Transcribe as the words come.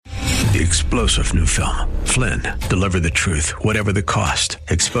The explosive new film, Flynn, deliver the truth, whatever the cost.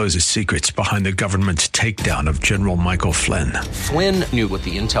 Exposes secrets behind the government's takedown of General Michael Flynn. Flynn knew what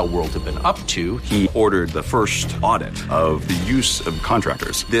the intel world had been up to. He ordered the first audit of the use of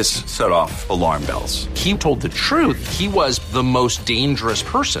contractors. This set off alarm bells. He told the truth. He was the most dangerous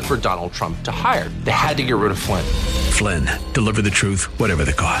person for Donald Trump to hire. They had to get rid of Flynn. Flynn, deliver the truth, whatever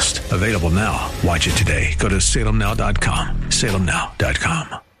the cost. Available now. Watch it today. Go to salemnow.com.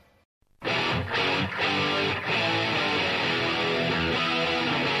 salemnow.com.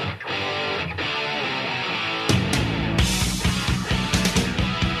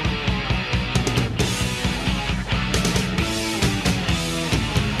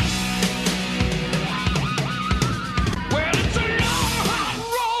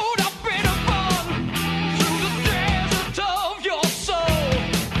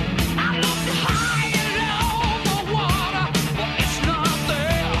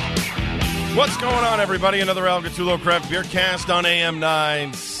 What's going on, everybody? Another Al Gattullo Craft Beer Cast on AM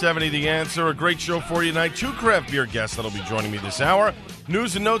 970. The Answer. A great show for you tonight. Two craft beer guests that'll be joining me this hour.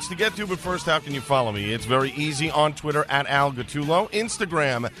 News and notes to get to, but first, how can you follow me? It's very easy on Twitter at Al Gattullo,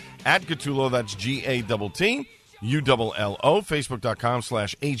 Instagram at Gattullo, that's Gatt, ULLO,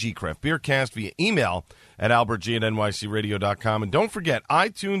 Facebook.com/AG Craft Beer Cast, via email at AlbertG@NYCRadio.com. And don't forget,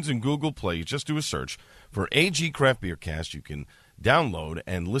 iTunes and Google Play, you just do a search for AG Craft Beer Cast. You can download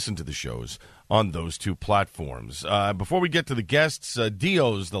and listen to the shows on those two platforms. Before we get to the guests,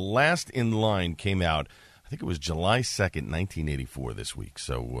 Dio's The Last in Line came out, I think it was July 2nd, 1984 this week.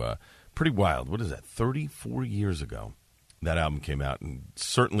 So pretty wild. What is that, 34 years ago that album came out. And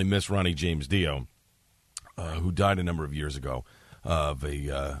certainly miss Ronnie James Dio, who died a number of years ago of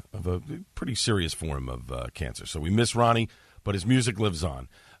a pretty serious form of cancer. So we miss Ronnie, but his music lives on.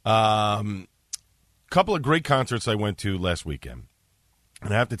 Couple of great concerts I went to last weekend.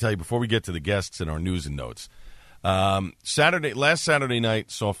 And I have to tell you, before we get to the guests and our news and notes, last Saturday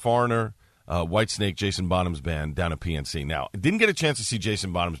night, saw Foreigner, Whitesnake, Jason Bonham's band down at PNC. Now, I didn't get a chance to see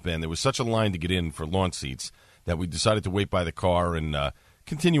Jason Bonham's band. There was such a line to get in for lawn seats that we decided to wait by the car and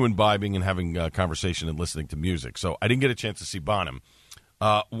continue imbibing and having conversation and listening to music. So I didn't get a chance to see Bonham.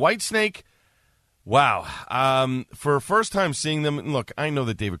 Whitesnake, wow. For a first time seeing them, look, I know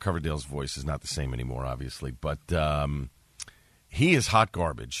that David Coverdale's voice is not the same anymore, obviously, but he is hot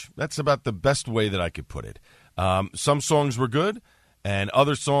garbage. That's about the best way that I could put it. Some songs were good, and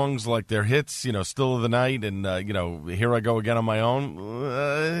other songs, like their hits, Still of the Night and, Here I Go Again on My Own,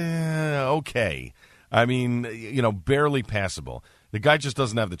 okay. I mean, barely passable. The guy just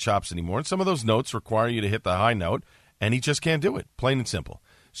doesn't have the chops anymore, and some of those notes require you to hit the high note, and he just can't do it, plain and simple.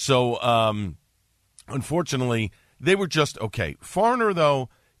 So, unfortunately, they were just okay. Foreigner, though,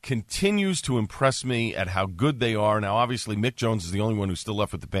 continues to impress me at how good they are. Now, obviously, Mick Jones is the only one who's still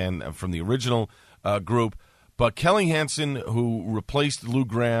left with the band from the original group. But Kelly Hansen, who replaced Lou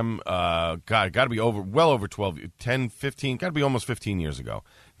Gramm, got to be well over 10, 15, got to be almost 15 years ago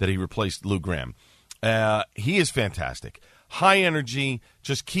that he replaced Lou Gramm. He is fantastic. High energy,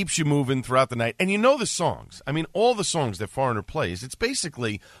 just keeps you moving throughout the night. And you know the songs. I mean, all the songs that Foreigner plays, it's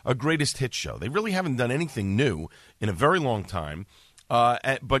basically a greatest hits show. They really haven't done anything new in a very long time.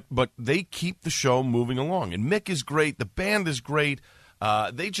 But they keep the show moving along. And Mick is great. The band is great.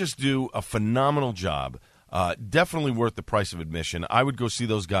 They just do a phenomenal job. Definitely worth the price of admission. I would go see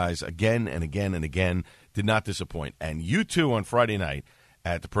those guys again and again and again. Did not disappoint. And U2 on Friday night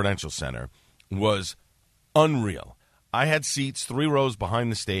at the Prudential Center was unreal. I had seats 3 rows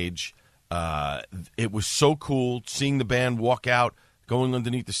behind the stage. It was so cool seeing the band walk out, going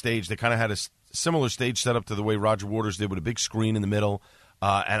underneath the stage. They kind of had a similar stage setup to the way Roger Waters did, with a big screen in the middle.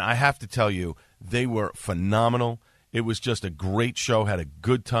 And I have to tell you, they were phenomenal. It was just a great show, had a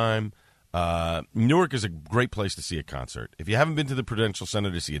good time. Newark is a great place to see a concert. If you haven't been to the Prudential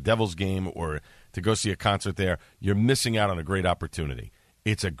Center to see a Devils game or to go see a concert there, you're missing out on a great opportunity.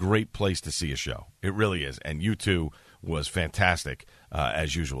 It's a great place to see a show. It really is. And U2 was fantastic,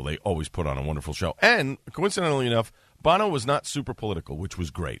 as usual. They always put on a wonderful show. And coincidentally enough, Bono was not super political, which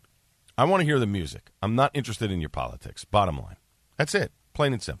was great. I want to hear the music. I'm not interested in your politics. Bottom line. That's it.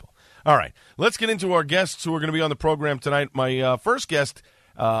 Plain and simple. All right. Let's get into our guests who are going to be on the program tonight. My first guest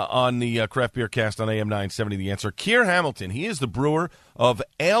on the Craft Beer Cast on AM 970, The Answer, Keir Hamilton. He is the brewer of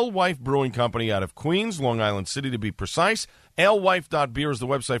Alewife Brewing Company out of Queens, Long Island City to be precise. Alewife.beer is the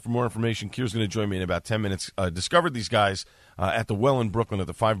website for more information. Keir's going to join me in about 10 minutes. Discovered these guys at the Well in Brooklyn at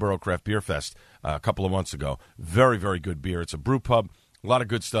the Five Borough Craft Beer Fest a couple of months ago. Very, very good beer. It's a brew pub. A lot of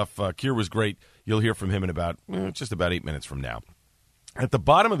good stuff. Keir was great. You'll hear from him in about just about 8 minutes from now. At the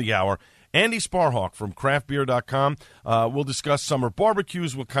bottom of the hour, Andy Sparhawk from craftbeer.com. We'll discuss summer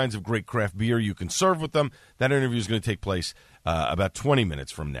barbecues, what kinds of great craft beer you can serve with them. That interview is going to take place about 20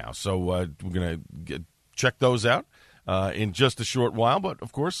 minutes from now. So we're going to check those out in just a short while. But,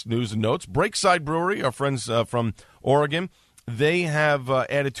 of course, news and notes. Breakside Brewery, our friends from Oregon, they have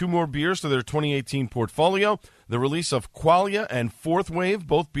added 2 more beers to their 2018 portfolio. The release of Qualia and Fourth Wave,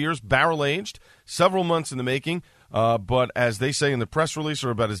 both beers barrel-aged, several months in the making. But as they say in the press release,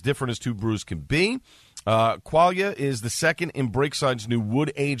 are about as different as 2 brews can be. Qualia is the second in Breakside's new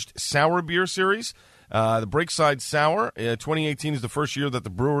wood-aged sour beer series. The Breakside Sour 2018 is the first year that the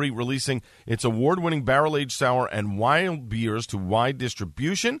brewery releasing its award-winning barrel-aged sour and wild beers to wide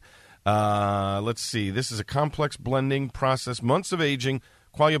distribution. Let's see. This is a complex blending process, months of aging.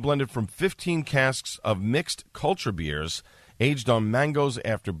 Qualia blended from 15 casks of mixed culture beers, aged on mangoes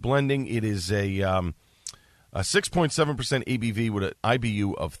after blending. It is a 6.7% ABV with an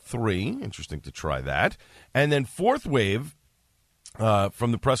IBU of 3. Interesting to try that. And then Fourth Wave,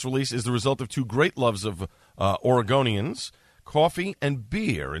 from the press release, is the result of 2 great loves of Oregonians, coffee and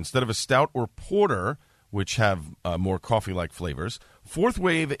beer. Instead of a stout or porter, which have more coffee-like flavors, Fourth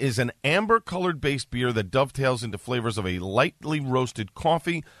Wave is an amber-colored based beer that dovetails into flavors of a lightly roasted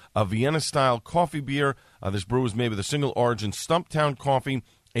coffee, a Vienna-style coffee beer. This brew is made with a single-origin Stumptown coffee,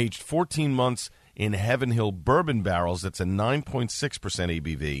 aged 14 months in Heaven Hill bourbon barrels. That's a 9.6%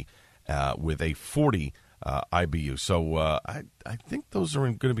 ABV with a 40 IBU. So I think those are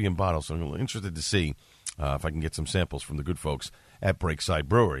going to be in bottles, so I'm interested to see if I can get some samples from the good folks at Breakside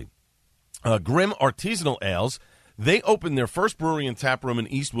Brewery. Grimm Artisanal Ales, they opened their first brewery and tap room in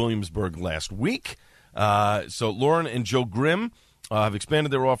East Williamsburg last week. So Lauren and Joe Grimm have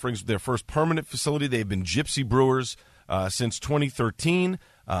expanded their offerings with their first permanent facility. They've been Gypsy Brewers since 2013.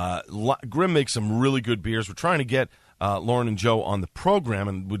 Grimm makes some really good beers. We're trying to get Lauren and Joe on the program,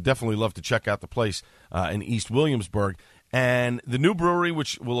 and would definitely love to check out the place in East Williamsburg. And the new brewery,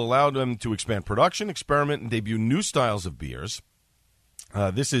 which will allow them to expand production, experiment, and debut new styles of beers.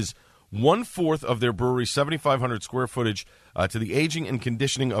 This is 1/4 of their brewery's 7,500 square footage to the aging and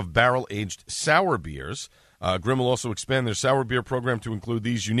conditioning of barrel-aged sour beers. Grimm will also expand their sour beer program to include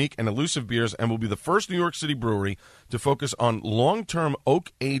these unique and elusive beers and will be the first New York City brewery to focus on long-term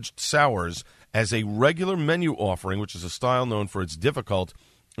oak-aged sours as a regular menu offering, which is a style known for its difficult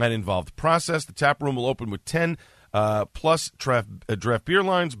and involved process. The tap room will open with 10 plus draft beer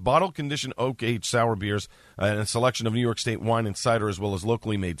lines, bottle-conditioned oak-aged sour beers, and a selection of New York State wine and cider, as well as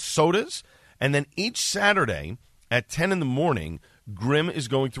locally made sodas. And then each Saturday at 10 in the morning, Grimm is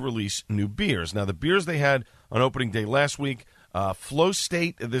going to release new beers. Now, the beers they had on opening day last week, Flow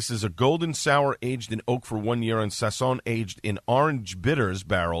State, this is a golden sour aged in oak for 1 year and Saison aged in orange bitters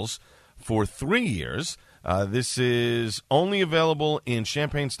barrels for 3 years. This is only available in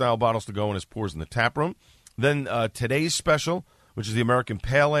champagne-style bottles to go and as pours in the tap room. Then today's special, which is the American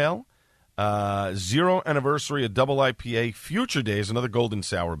Pale Ale, 0 Anniversary, a double IPA, Future Days, another golden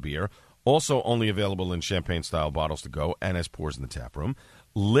sour beer, also only available in champagne-style bottles to go and as pours in the tap room.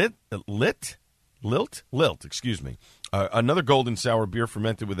 Lilt, another golden sour beer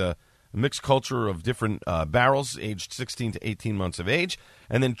fermented with a mixed culture of different barrels, aged 16 to 18 months of age.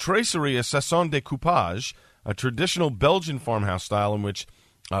 And then Tracerie, a Saison de Coupage, a traditional Belgian farmhouse style in which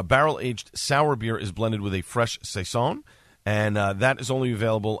barrel-aged sour beer is blended with a fresh Saison, and that is only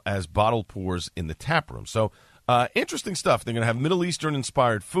available as bottle pours in the tap room. So interesting stuff. They're going to have Middle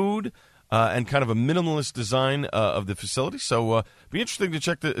Eastern-inspired food and kind of a minimalist design of the facility. So be interesting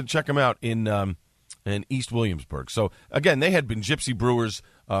to check them out in East Williamsburg. So, again, they had been Gypsy Brewers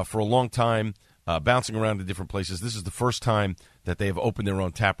for a long time, bouncing around to different places. This is the first time that they have opened their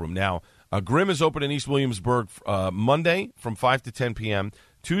own tap room. Now, Grimm is open in East Williamsburg Monday from 5 to 10 p.m.,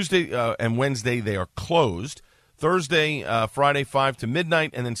 Tuesday and Wednesday, they are closed. Thursday, Friday, 5 to midnight,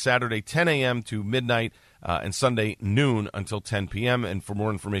 and then Saturday, 10 a.m. to midnight, and Sunday, noon until 10 p.m. And for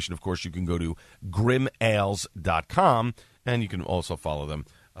more information, of course, you can go to grimmales.com, and you can also follow them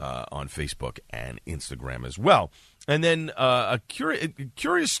on Facebook and Instagram as well. And then a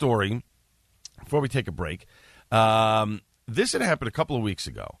curious story before we take a break. This had happened a couple of weeks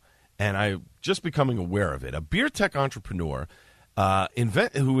ago, and I'm just becoming aware of it. A beer tech entrepreneur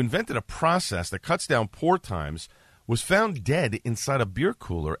who invented a process that cuts down pour times was found dead inside a beer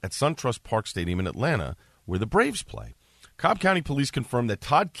cooler at SunTrust Park Stadium in Atlanta, where the Braves play. Cobb County Police confirmed that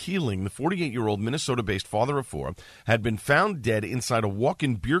Todd Keeling, the 48-year-old Minnesota-based father of 4, had been found dead inside a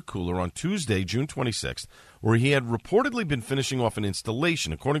walk-in beer cooler on Tuesday, June 26th, where he had reportedly been finishing off an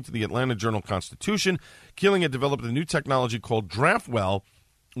installation. According to the Atlanta Journal-Constitution, Keeling had developed a new technology called DraftWell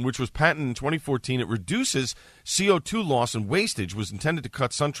which was patented in 2014. It reduces CO2 loss and wastage, was intended to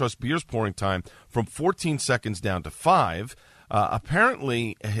cut SunTrust beer's pouring time from 14 seconds down to 5.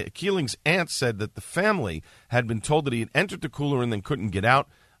 Apparently, Keeling's aunt said that the family had been told that he had entered the cooler and then couldn't get out.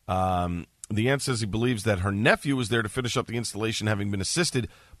 The aunt says he believes that her nephew was there to finish up the installation, having been assisted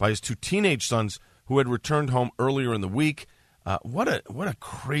by his 2 teenage sons who had returned home earlier in the week. What a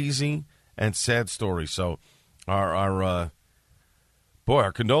crazy and sad story. So our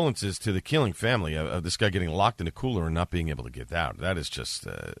condolences to the Keeling family of this guy getting locked in a cooler and not being able to get out. That is just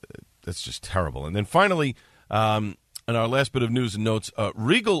that's just terrible. And then finally, in our last bit of news and notes,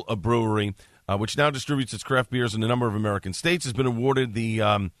 Regal Brewery, which now distributes its craft beers in a number of American states, has been awarded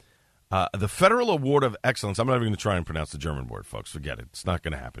the Federal Award of Excellence. I'm not even going to try and pronounce the German word, folks. Forget it. It's not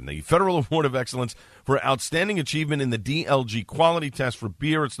going to happen. The Federal Award of Excellence for Outstanding Achievement in the DLG Quality Test for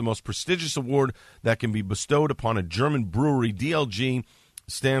Beer. It's the most prestigious award that can be bestowed upon a German brewery. DLG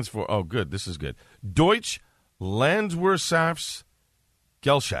stands for, oh, good, this is good, Deutsche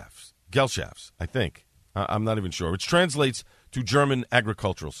Landwirtschaftsgesellschaft, I think. I'm not even sure. Which translates to German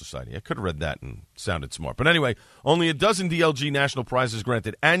Agricultural Society. I could have read that and sounded smart. But anyway, only a dozen DLG national prizes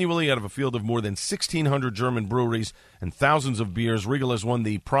granted annually out of a field of more than 1,600 German breweries and thousands of beers. Regal has won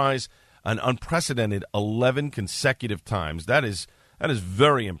the prize an unprecedented 11 consecutive times. That is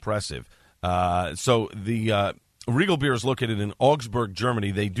very impressive. So the Regal beer is located in Augsburg,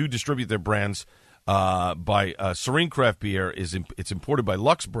 Germany. They do distribute their brands by Serene Craft Beer. It's imported by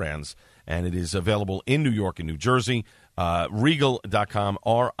Lux Brands, and it is available in New York and New Jersey. Regal.com,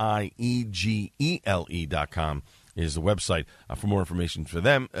 RIEGELE.com is the website for more information for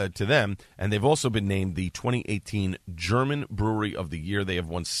them. And they've also been named the 2018 German Brewery of the Year. They have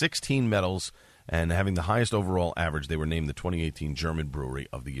won 16 medals, and having the highest overall average, they were named the 2018 German Brewery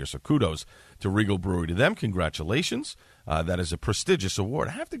of the Year. So kudos to Regal Brewery. To them, congratulations. That is a prestigious award.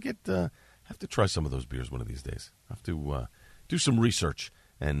 I have to try some of those beers one of these days. I have to do some research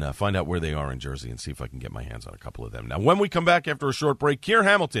and find out where they are in Jersey and see if I can get my hands on a couple of them. Now, when we come back after a short break, Keir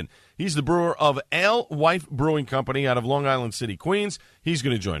Hamilton, he's the brewer of Alewife Brewing Company out of Long Island City, Queens. He's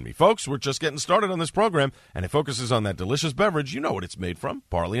going to join me. Folks, we're just getting started on this program, and it focuses on that delicious beverage. You know what it's made from,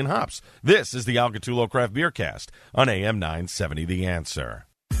 barley and hops. This is the Al Gattullo Craft Beer Cast on AM 970 The Answer.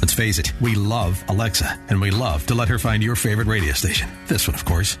 Let's face it, we love Alexa, and we love to let her find your favorite radio station. This one, of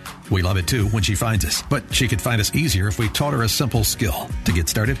course. We love it, too, when she finds us. But she could find us easier if we taught her a simple skill. To get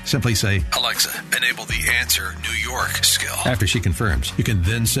started, simply say, Alexa, enable the Answer New York skill. After she confirms, you can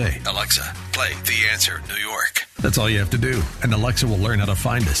then say, Alexa, play the Answer New York. That's all you have to do, and Alexa will learn how to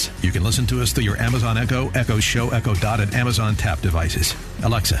find us. You can listen to us through your Amazon Echo, Echo Show, Echo Dot, and Amazon Tap devices.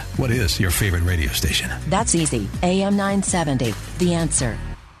 Alexa, what is your favorite radio station? That's easy. AM 970, The Answer.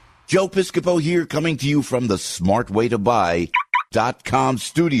 Joe Piscopo here, coming to you from the smartwaytobuy.com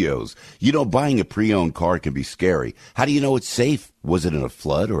studios. You know, buying a pre-owned car can be scary. How do you know it's safe? Was it in a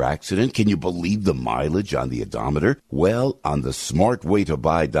flood or accident? Can you believe the mileage on the odometer? Well, on the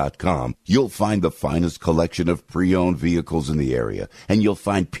smartwaytobuy.com, you'll find the finest collection of pre-owned vehicles in the area. And you'll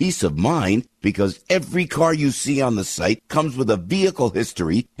find peace of mind because every car you see on the site comes with a vehicle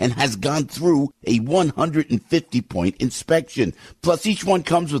history and has gone through a 150-point inspection. Plus, each one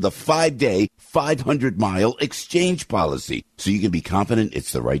comes with a 5-day, 500-mile exchange policy. So you can be confident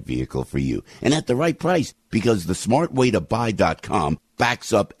it's the right vehicle for you and at the right price, because the smartwaytobuy.com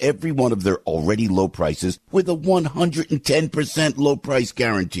backs up every one of their already low prices with a 110% low price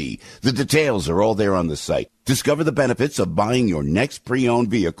guarantee. The details are all there on the site. Discover the benefits of buying your next pre-owned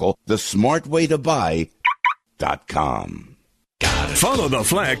vehicle, the smartwaytobuy.com. Follow the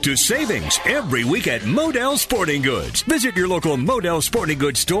flag to savings every week at Modell Sporting Goods. Visit your local Modell Sporting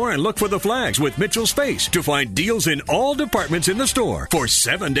Goods store and look for the flags with Mitchell's face to find deals in all departments in the store for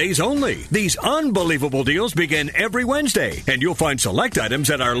 7 days only. These unbelievable deals begin every Wednesday, and you'll find select items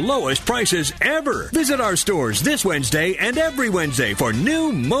at our lowest prices ever. Visit our stores this Wednesday and every Wednesday for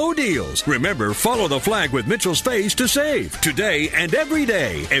new Mo deals. Remember, follow the flag with Mitchell's face to save today and every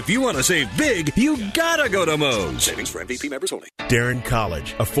day. If you want to save big, you gotta go to Mo's. Savings for MVP members only. Darren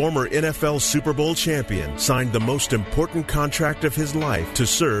College, a former NFL Super Bowl champion, signed the most important contract of his life to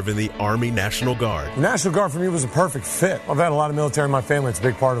serve in the Army National Guard. The National Guard for me was a perfect fit. I've had a lot of military in my family. It's a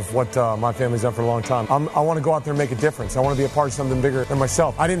big part of what my family's done for a long time. I want to go out there and make a difference. I want to be a part of something bigger than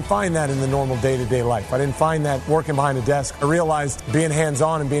myself. I didn't find that in the normal day-to-day life. I didn't find that working behind a desk. I realized being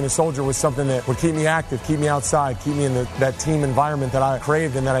hands-on and being a soldier was something that would keep me active, keep me outside, keep me in that team environment that I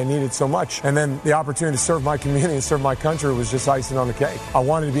craved and that I needed so much. And then the opportunity to serve my community and serve my country was just icing icing on the cake. I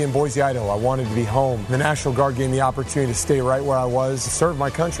wanted to be in Boise, Idaho. I wanted to be home. The National Guard gave me the opportunity to stay right where I was, to serve my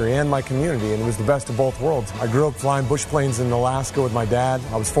country and my community, and it was the best of both worlds. I grew up flying bush planes in Alaska with my dad.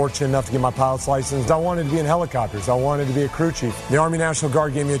 I was fortunate enough to get my pilot's license. I wanted to be in helicopters. I wanted to be a crew chief. The Army National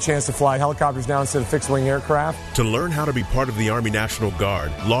Guard gave me a chance to fly helicopters now instead of fixed-wing aircraft. To learn how to be part of the Army National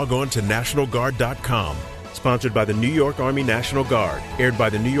Guard, log on to nationalguard.com. Sponsored by the New York Army National Guard. Aired by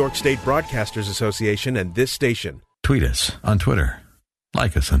the New York State Broadcasters Association and this station. Tweet us on Twitter.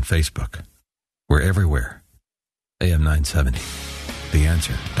 Like us on Facebook. We're everywhere. AM 970.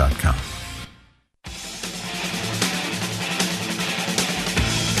 TheAnswer.com.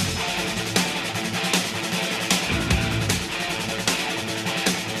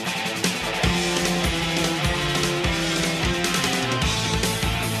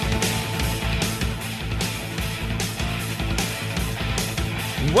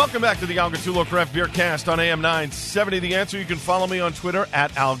 Welcome back to the Al Gattullo Craft Beer Cast on AM 970. The Answer. You can follow me on Twitter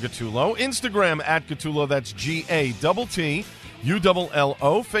at Al Gattullo, Instagram at Gattullo, that's GATTULLO,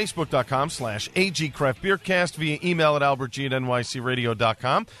 Facebook.com/AG Craft Beer Cast, via email at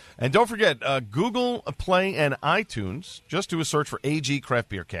albertg@nycradio.com. And don't forget, Google Play and iTunes, just do a search for AG Craft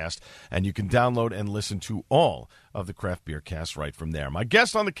Beer Cast, and you can download and listen to all of the Craft Beer Cast right from there. My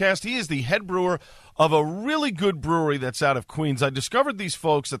guest on the cast, he is the head brewer of a really good brewery that's out of Queens. I discovered these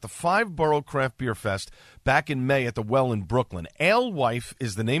folks at the Five Borough Craft Beer Fest back in May at the Well in Brooklyn. Alewife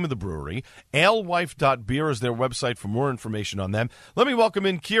is the name of the brewery. Alewife.beer is their website for more information on them. Let me welcome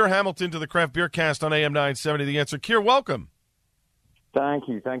in Keir Hamilton to the Craft Beer Cast on AM 970. The Answer. Keir, welcome. Thank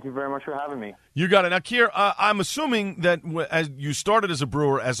you. Thank you very much for having me. You got it. Now, Keir, I'm assuming that as you started as a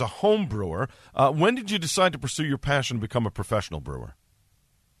brewer, as a home brewer. When did you decide to pursue your passion to become a professional brewer?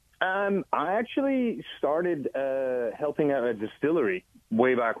 I actually started helping out a distillery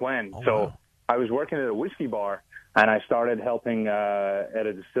way back when. Oh, so wow. I was working at a whiskey bar, and I started helping at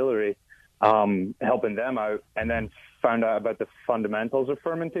a distillery, helping them out, and then found out about the fundamentals of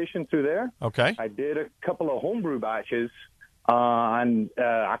fermentation through there. Okay. I did a couple of homebrew batches, and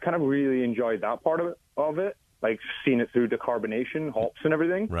I kind of really enjoyed that part of it, like seeing it through decarbonation, hops and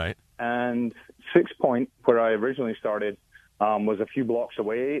everything. Right. And Six Point, where I originally started, was a few blocks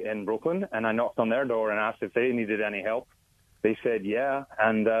away in Brooklyn, and I knocked on their door and asked if they needed any help. They said yeah,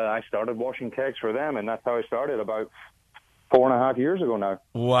 and I started washing kegs for them, and that's how I started about 4.5 years ago now.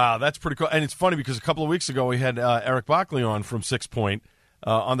 Wow, that's pretty cool. And it's funny because a couple of weeks ago we had Eric Bockley on from 6 Point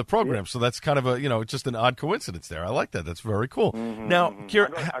on the program, so that's kind of a, just an odd coincidence there. I like that. That's very cool. Mm-hmm, now,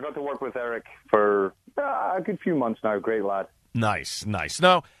 Keir, I got to work with Eric for a good few months now. Great lad. Nice.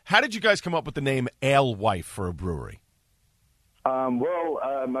 Now, how did you guys come up with the name Alewife for a brewery?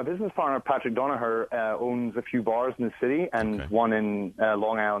 My business partner, Patrick Donaher, owns a few bars in the city, and one in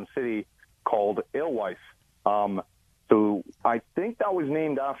Long Island City called Alewife. So I think that was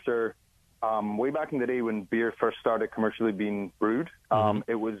named after, way back in the day when beer first started commercially being brewed,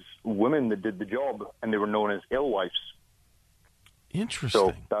 it was women that did the job, and they were known as alewives. Interesting.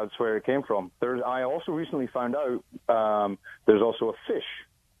 So that's where it came from. I also recently found out there's also a fish.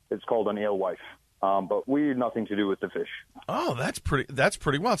 It's called an alewife. But we had nothing to do with the fish. Oh, that's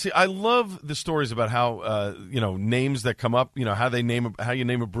pretty wild. See, I love the stories about how names that come up. How you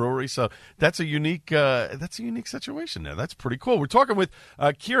name a brewery. So that's a unique situation there. That's pretty cool. We're talking with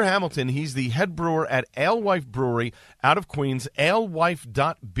Keir Hamilton. He's the head brewer at Alewife Brewery out of Queens.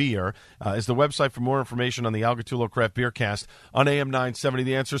 Alewife.beer is the website for more information on the Al Gattullo Craft Beer Cast on AM 970.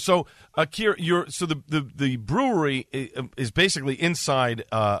 The Answer. So, Keir, the brewery is basically inside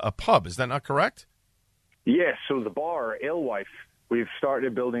a pub. Is that not correct? Yes, so the bar, Alewife, we've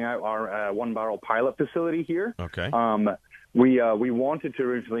started building out our one-barrel pilot facility here. Okay. We wanted to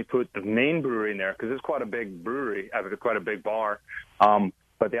originally put the main brewery in there because it's quite a big brewery, quite a big bar.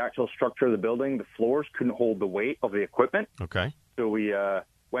 But the actual structure of the building, the floors couldn't hold the weight of the equipment. Okay. So we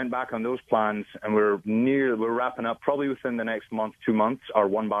went back on those plans, and we're wrapping up probably within the next month, 2 months, our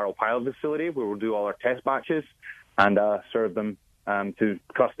one-barrel pilot facility where we'll do all our test batches and serve them to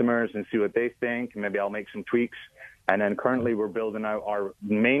customers and see what they think. Maybe I'll make some tweaks. And then currently we're building out our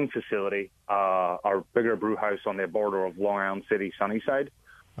main facility, our bigger brew house on the border of Long Island City, Sunnyside.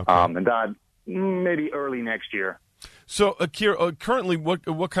 Okay. And that maybe early next year. So, Keir, currently,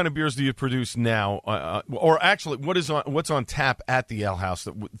 what kind of beers do you produce now? Or actually, what's on tap at the Ale House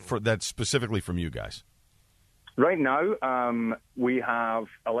that's specifically from you guys? Right now, we have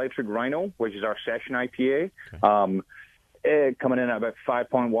Electric Rhino, which is our session IPA. Okay. Coming in at about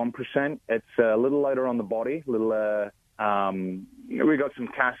 5.1%. It's a little lighter on the body. We got some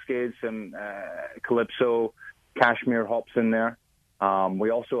Cascades, some Calypso, Cashmere hops in there. We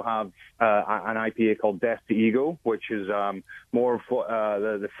also have an IPA called Death to Ego, which is more of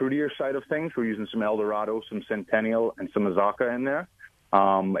the fruitier side of things. We're using some Eldorado, some Centennial, and some Azacca in there.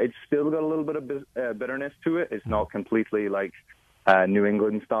 It's still got a little bit of bitterness to it. It's not completely like New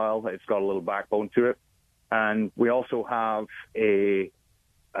England style. It's got a little backbone to it. And we also have a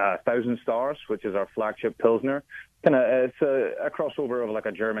 1,000 Stars, which is our flagship Pilsner. It's a crossover of like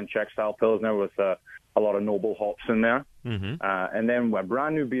a German Czech style Pilsner with a lot of noble hops in there. Mm-hmm. And then a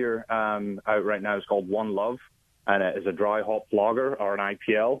brand new beer out right now is called One Love, and it is a dry hop lager or an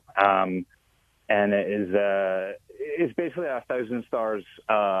IPL. And it is it's basically a 1,000 Stars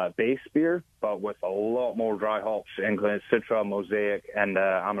base beer, but with a lot more dry hops, including Citra, Mosaic, and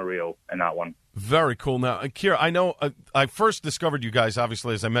Amarillo in that one. Very cool. Now, Kira, I know I first discovered you guys,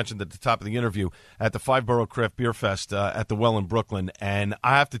 obviously, as I mentioned at the top of the interview, at the Five Borough Craft Beer Fest at the Well in Brooklyn, and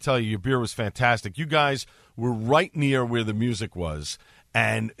I have to tell you, your beer was fantastic. You guys were right near where the music was,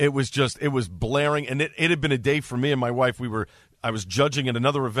 and it was blaring, and it had been a day for me and my wife. I was judging at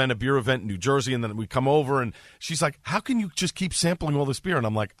another event, a beer event in New Jersey, and then we come over, and she's like, how can you just keep sampling all this beer? And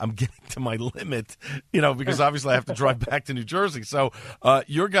I'm like, I'm getting to my limit, because obviously I have to drive back to New Jersey. So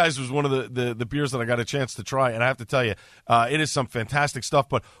your guys was one of the beers that I got a chance to try, and I have to tell you, it is some fantastic stuff.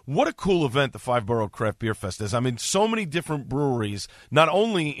 But what a cool event the Five Borough Craft Beer Fest is. I mean, so many different breweries, not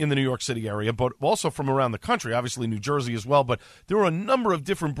only in the New York City area, but also from around the country, obviously New Jersey as well. But there were a number of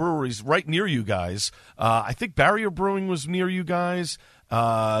different breweries right near you guys. I think Barrier Brewing was near you guys.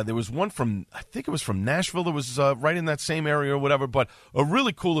 There was one I think it was from Nashville that was right in that same area or whatever, but a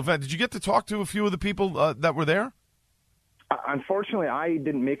really cool event. Did you get to talk to a few of the people that were there? Unfortunately, I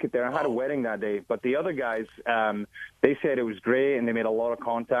didn't make it there. I had a wedding that day, but the other guys, they said it was great and they made a lot of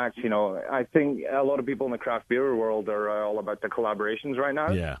contacts. I think a lot of people in the craft beer world are all about the collaborations right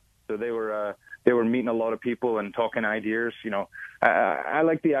now. Yeah. So they were meeting a lot of people and talking ideas. I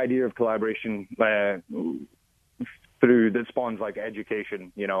like the idea of collaboration through that spawns like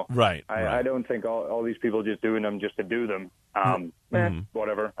education, Right. I don't think all these people just doing them just to do them.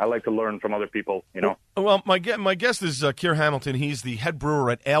 Whatever. I like to learn from other people, Well, my guest is Keir Hamilton. He's the head brewer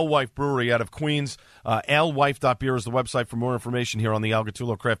at Alewife Brewery out of Queens. Alewife.beer is the website for more information here on the Al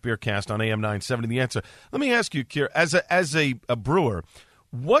Gattullo Craft Beer Cast on AM 970. The Answer. Let me ask you, Keir, as a brewer,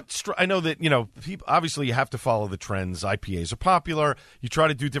 I know that, people, obviously you have to follow the trends. IPAs are popular. You try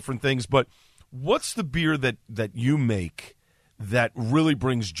to do different things, but what's the beer that you make that really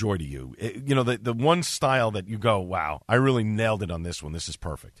brings joy to you? The one style that you go, wow, I really nailed it on this one. This is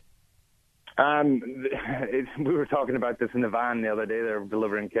perfect. We were talking about this in the van the other day. They're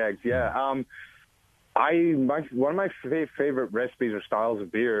delivering kegs. Yeah. One of my favorite recipes or styles of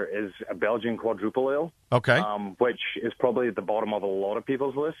beer is a Belgian quadruple ale. Okay. Which is probably at the bottom of a lot of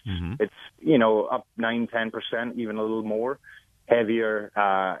people's lists. Mm-hmm. It's, up 9-10%, even a little more. Heavier,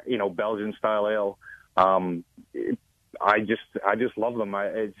 Belgian style ale. I just love them.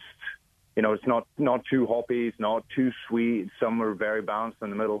 It's not too hoppy. It's not too sweet. Some are very balanced in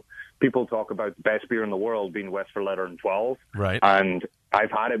the middle. People talk about the best beer in the world being Westfärletter and 12. Right. And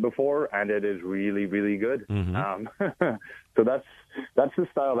I've had it before, and it is really, really good. Mm-hmm. So that's the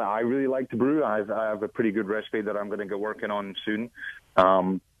style that I really like to brew. I have a pretty good recipe that I'm going to get working on soon.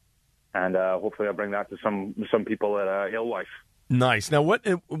 And hopefully I'll bring that to some people at Alewife. Nice. Now,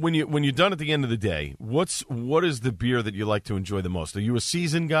 when you're done at the end of the day, what is the beer that you like to enjoy the most? Are you a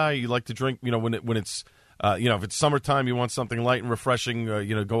seasoned guy? You like to drink, when it's if it's summertime, you want something light and refreshing.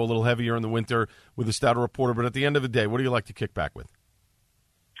 Go a little heavier in the winter with a stouter or porter. But at the end of the day, what do you like to kick back with?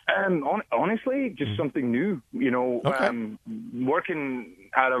 Honestly, just something new. Okay. Working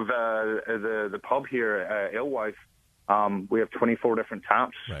out of the pub here at Alewife, we have 24 different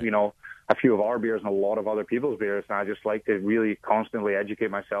taps. Right. A few of our beers and a lot of other people's beers, and I just like to really constantly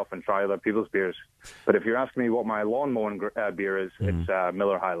educate myself and try other people's beers. But if you're asking me what my lawn mowing beer is, it's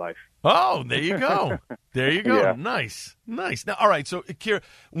Miller High Life. Oh, there you go. There you go. Yeah. Nice. Now, all right, so, Keir,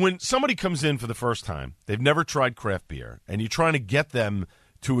 when somebody comes in for the first time, they've never tried craft beer, and you're trying to get them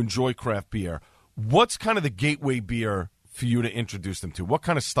to enjoy craft beer, what's kind of the gateway beer for you to introduce them to? What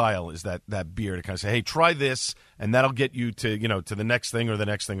kind of style is that beer to kind of say, hey, try this, and that'll get you to, to the next thing or the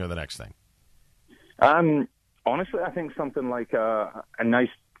next thing or the next thing? Honestly, I think something like a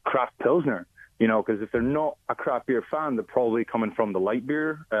nice craft Pilsner, because if they're not a craft beer fan, they're probably coming from the light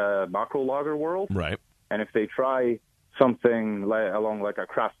beer, macro lager world. Right. And if they try something along like a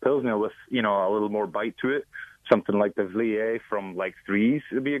craft Pilsner with, a little more bite to it, something like the Vliet from like Threes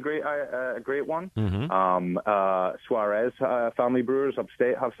would be a great one. Mm-hmm. Suarez family brewers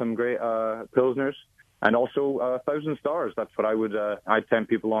upstate have some great Pilsners, and also 1,000 Stars. That's what I'd tempt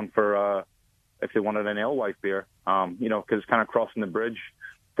people on for if they wanted an alewife beer, because it's kind of crossing the bridge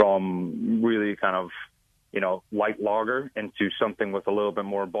from really kind of, light lager into something with a little bit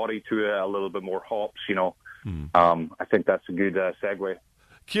more body to it, a little bit more hops, I think that's a good segue.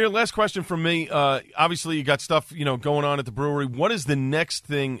 Keir, last question from me. Obviously, you got stuff, going on at the brewery. What is the next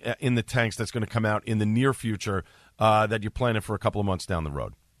thing in the tanks that's going to come out in the near future that you're planning for a couple of months down the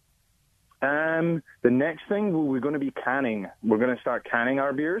road? The next thing, we're going to be canning. We're going to start canning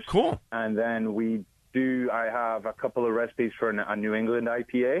our beers. Cool. And then I have a couple of recipes for a New England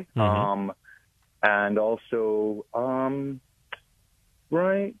IPA. Mm-hmm. And also,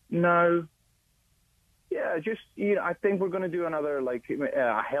 right now, I think we're going to do another,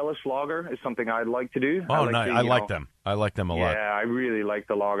 a Hellas lager is something I'd like to do. Oh, nice. I like them. I like them a lot. Yeah, I really like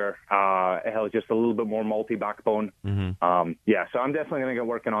the lager. It has just a little bit more malty backbone. Mm-hmm. So I'm definitely going to get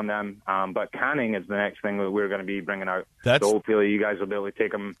working on them. But canning is the next thing that we're going to be bringing out. So hopefully you guys will be able to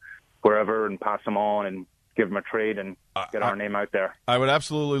take them wherever and pass them on and give them a trade and get our name out there. I would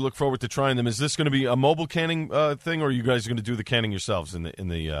absolutely look forward to trying them. Is this going to be a mobile canning thing, or are you guys going to do the canning yourselves in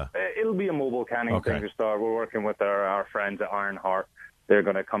the? It'll be a mobile canning thing to start. We're working with our friends at Ironheart. They're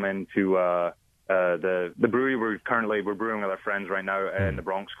going to come into the brewery. We're brewing with our friends right now in the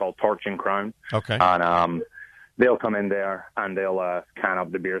Bronx called Torch and Crown. Okay. And they'll come in there and they'll can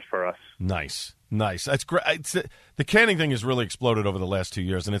up the beers for us. Nice. That's great. The canning thing has really exploded over the last 2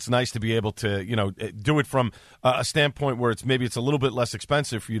 years, and it's nice to be able to, do it from a standpoint where it's a little bit less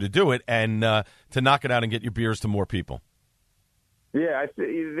expensive for you to do it and to knock it out and get your beers to more people. Yeah,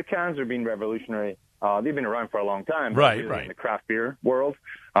 the cans are being revolutionary. They've been around for a long time. Right. In the craft beer world,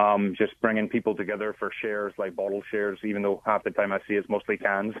 just bringing people together for shares, like bottle shares, even though half the time I see it's mostly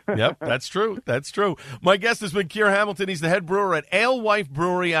cans. Yep, that's true. My guest has been Keir Hamilton. He's the head brewer at Alewife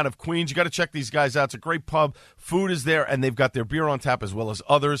Brewery out of Queens. You got to check these guys out. It's a great pub. Food is there, and they've got their beer on tap as well as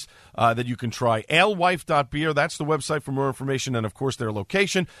others that you can try. Alewife.beer, that's the website for more information and, of course, their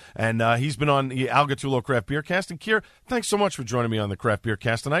location. And he's been on the Al Gattullo Craft Beer Cast. And, Keir, thanks so much for joining me on the Craft Beer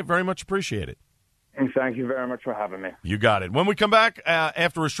Cast tonight. Very much appreciate it. And thank you very much for having me. You got it. When we come back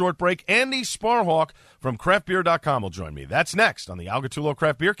after a short break, Andy Sparhawk from craftbeer.com will join me. That's next on the Al Gattullo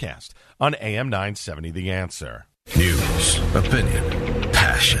Craft Beer Cast on AM 970 The Answer. News, opinion,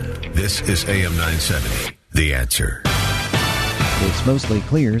 passion. This is AM 970 The Answer. It's mostly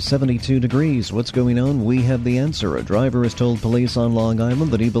clear, 72 degrees. What's going on? We have the answer. A driver has told police on Long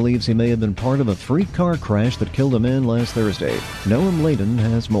Island that he believes he may have been part of a freak car crash that killed a man last Thursday. Noam Layden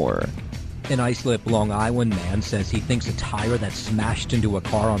has more. An Islip, Long Island man says he thinks a tire that smashed into a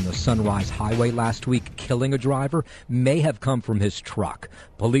car on the Sunrise Highway last week, killing a driver, may have come from his truck.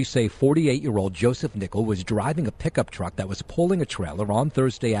 Police say 48-year-old Joseph Nickel was driving a pickup truck that was pulling a trailer on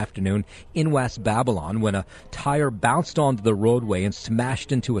Thursday afternoon in West Babylon when a tire bounced onto the roadway and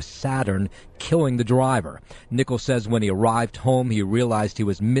smashed into a Saturn, killing the driver. Nickel says when he arrived home, he realized he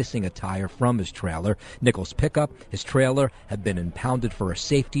was missing a tire from his trailer. Nickel's pickup, his trailer, have been impounded for a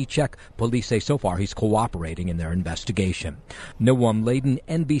safety check. Police say so far he's cooperating in their investigation. Noam Layden,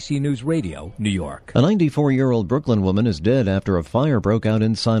 NBC News Radio, New York. A 94-year-old Brooklyn woman is dead after a fire broke out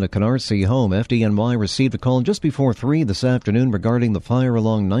inside a Canarsie home. FDNY received a call just before 3 this afternoon regarding the fire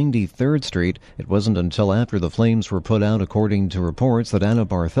along 93rd Street. It wasn't until after the flames were put out, according to reports, that Anna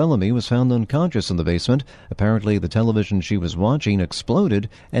Barthélemy was found unconscious in the basement. Apparently, the television she was watching exploded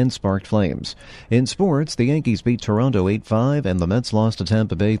and sparked flames. In sports, the Yankees beat Toronto 8-5 and the Mets lost to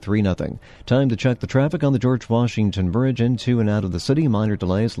Tampa Bay 3-0. Time to check the traffic on the George Washington Bridge into and out of the city. Minor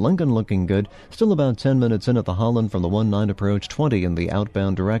delays. Lincoln looking good. Still about 10 minutes in at the Holland from the 1-9 approach, 20 in the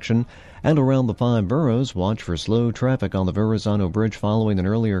outbound direction. And around the 5 boroughs, watch for slow traffic on the Verrazano Bridge following an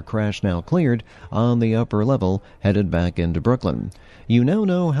earlier crash now cleared on the upper level headed back into Brooklyn. You now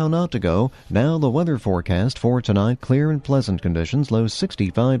know how not to go. Now the weather forecast for tonight, clear and pleasant conditions, low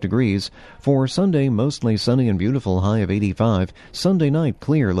 65 degrees. For Sunday, mostly sunny and beautiful, high of 85. Sunday night,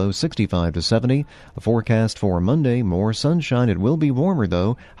 clear, low 65 to 70. The forecast for Monday, more sunshine. It will be warmer,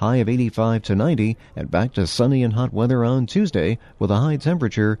 though, high of 85 to 90, and back to sunny and hot weather on Tuesday with a high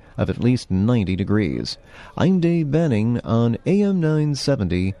temperature of at least 90 degrees. I'm Dave Banning on AM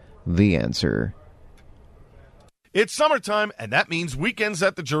 970, The Answer. It's summertime, and that means weekends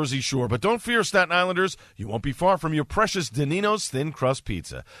at the Jersey Shore. But don't fear, Staten Islanders. You won't be far from your precious Danino's Thin Crust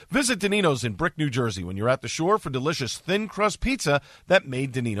Pizza. Visit Danino's in Brick, New Jersey when you're at the shore for delicious thin crust pizza that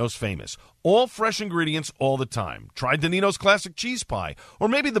made Danino's famous. All fresh ingredients all the time. Try Danino's Classic Cheese Pie, or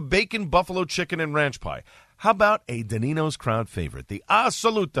maybe the Bacon Buffalo Chicken and Ranch Pie. How about a Danino's crowd favorite, the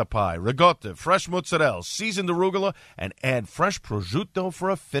Assoluta pie, ricotta, fresh mozzarella, seasoned arugula, and add fresh prosciutto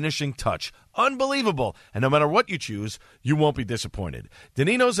for a finishing touch. Unbelievable. And no matter what you choose, you won't be disappointed.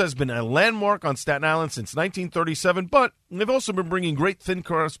 Danino's has been a landmark on Staten Island since 1937, but they've also been bringing great thin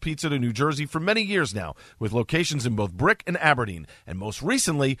crust pizza to New Jersey for many years now, with locations in both Brick and Aberdeen. And most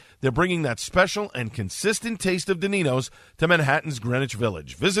recently, they're bringing that special and consistent taste of Danino's to Manhattan's Greenwich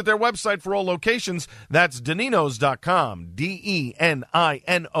Village. Visit their website for all locations. That's Daninos.com,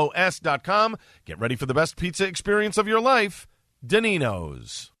 DENINOS.com. Get ready for the best pizza experience of your life.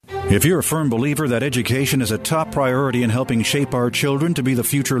 Danino's. If you're a firm believer that education is a top priority in helping shape our children to be the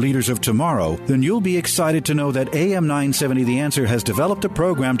future leaders of tomorrow, then you'll be excited to know that AM 970 The Answer has developed a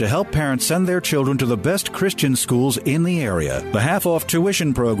program to help parents send their children to the best Christian schools in the area. The half-off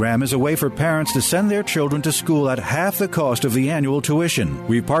tuition program is a way for parents to send their children to school at half the cost of the annual tuition.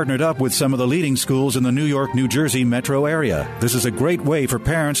 We've partnered up with some of the leading schools in the New York, New Jersey metro area. This is a great way for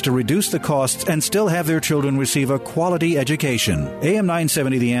parents to reduce the costs and still have their children receive a quality education. AM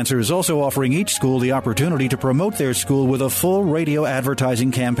 970 The Answer is also offering each school the opportunity to promote their school with a full radio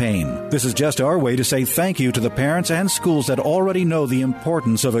advertising campaign. This is just our way to say thank you to the parents and schools that already know the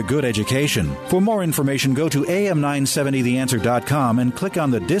importance of a good education. For more information, go to am970theanswer.com and click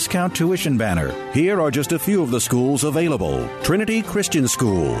on the discount tuition banner. Here are just a few of the schools available: Trinity Christian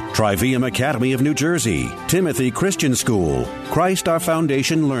School, Trivium Academy of New Jersey, Timothy Christian School, Christ Our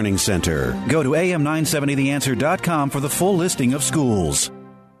Foundation Learning Center. Go to am970theanswer.com for the full listing of schools.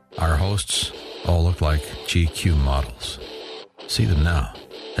 Our hosts all look like GQ models. See them now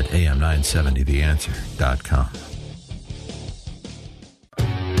at am970theanswer.com.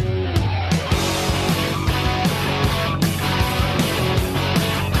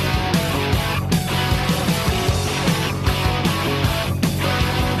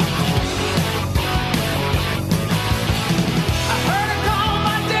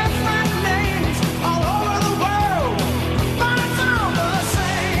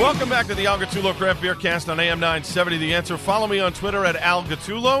 Welcome back to the Al Gattullo Craft Beer Cast on AM 970 The Answer. Follow me on Twitter at Al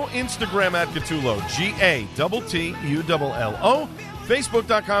Gattullo, Instagram at Gattullo, GATTULLO,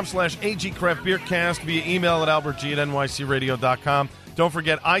 Facebook.com/AG Craft Beer Cast, via email at albertg@nycradio.com. Don't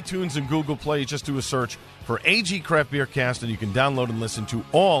forget iTunes and Google Play. Just do a search for AG Craft Beer Cast, and you can download and listen to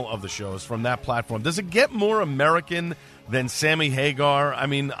all of the shows from that platform. Does it get more American than Sammy Hagar? I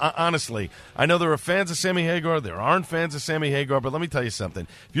mean, honestly, I know there are fans of Sammy Hagar, there aren't fans of Sammy Hagar, but let me tell you something.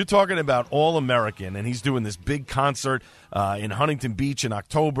 If you're talking about all American, and he's doing this big concert in Huntington Beach in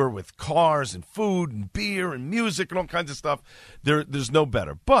October with cars and food and beer and music and all kinds of stuff, there's no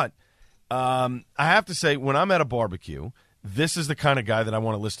better. But I have to say, when I'm at a barbecue, this is the kind of guy that I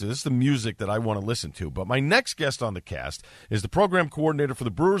want to listen to. This is the music that I want to listen to. But my next guest on the cast is the program coordinator for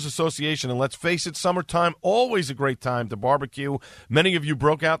the Brewers Association. And let's face it, summertime, always a great time to barbecue. Many of you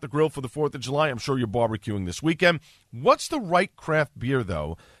broke out the grill for the 4th of July. I'm sure you're barbecuing this weekend. What's the right craft beer,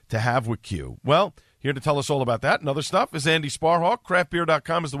 though, to have with Q? Well, here to tell us all about that and other stuff is Andy Sparhawk.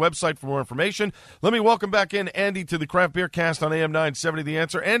 Craftbeer.com is the website for more information. Let me welcome back in Andy to the Craft Beer Cast on AM 970 The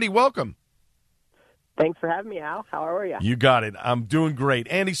Answer. Andy, welcome. Thanks for having me, Al. How are you? You got it. I'm doing great.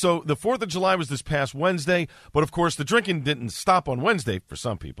 Andy, so the 4th of July was this past Wednesday, but of course the drinking didn't stop on Wednesday for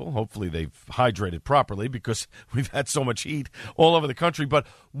some people. Hopefully they've hydrated properly because we've had so much heat all over the country. But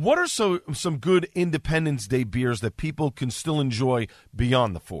what are some good Independence Day beers that people can still enjoy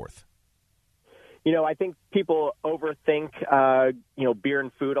beyond the 4th? You know, I think people overthink, beer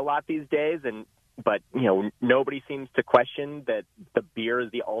and food a lot these days, but nobody seems to question that the beer is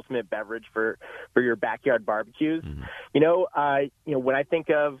the ultimate beverage for your backyard barbecues. Mm-hmm. When I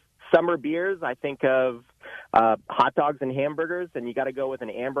think of summer beers, I think of hot dogs and hamburgers, and you got to go with an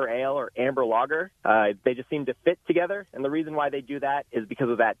amber ale or amber lager. They just seem to fit together, and the reason why they do that is because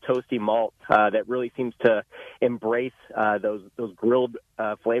of that toasty malt that really seems to embrace those grilled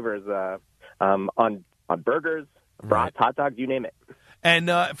flavors on burgers, brats, hot dogs, you name it.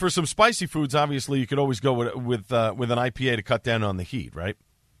 And for some spicy foods, obviously, you could always go with an IPA to cut down on the heat, right?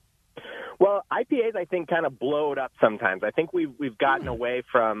 Well, IPAs, I think, kind of blow it up sometimes. I think we've gotten away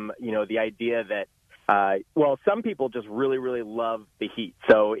from, the idea that, some people just really, really love the heat.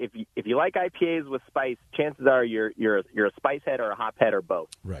 So if you like IPAs with spice, chances are you're a spice head or a hop head or both.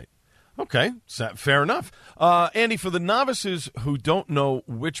 Right. Okay, fair enough. Andy, for the novices who don't know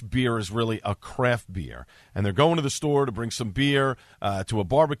which beer is really a craft beer, and they're going to the store to bring some beer to a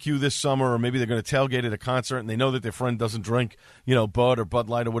barbecue this summer, or maybe they're going to tailgate at a concert, and they know that their friend doesn't drink, Bud or Bud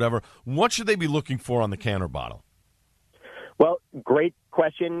Light or whatever, what should they be looking for on the can or bottle? Well, great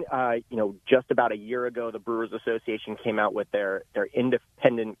question. Just about a year ago, the Brewers Association came out with their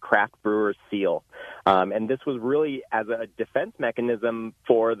independent craft brewers seal. And this was really as a defense mechanism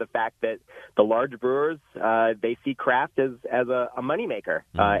for the fact that the large brewers, they see craft as a moneymaker.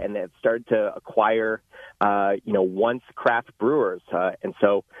 And they've started to acquire, once craft brewers. And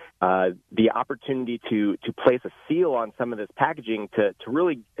so the opportunity to place a seal on some of this packaging to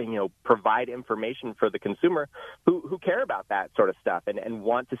really, provide information for the consumer who care about that sort of stuff and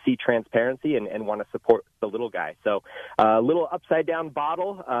want to see transparency and want to support the little guy. So a little upside down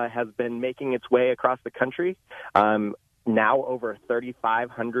bottle has been making its way across the country. Now over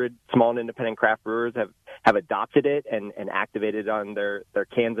 3,500 small and independent craft brewers have adopted it and activated on their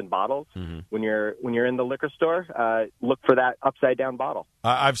cans and bottles. Mm-hmm. When you're in the liquor store, look for that upside down bottle.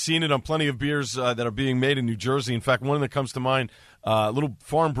 I've seen it on plenty of beers that are being made in New Jersey. In fact, one that comes to mind, a little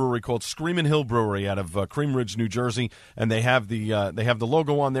farm brewery called Screamin' Hill Brewery out of Cream Ridge, New Jersey, and they have the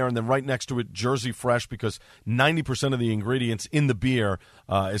logo on there, and then right next to it, Jersey Fresh, because 90% of the ingredients in the beer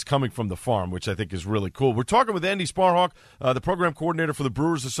is coming from the farm, which I think is really cool. We're talking with Andy Sparhawk, the program coordinator for the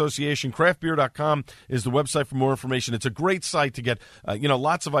Brewers Association. Craftbeer.com is the website for more information. It's a great site to get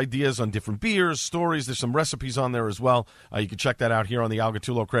lots of ideas on different beers, stories. There's some recipes on there as well. You can check that out here on the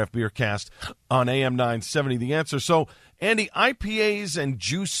Algatulo Craft Beer Cast on AM 970 The Answer. So, Andy, IPAs and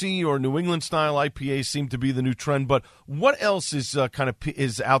juicy or New England-style IPAs seem to be the new trend, but what else is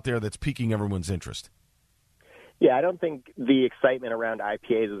is out there that's piquing everyone's interest? Yeah, I don't think the excitement around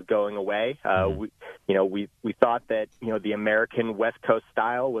IPAs is going away. We thought that the American West Coast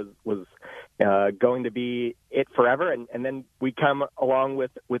style was going to be it forever, and then we come along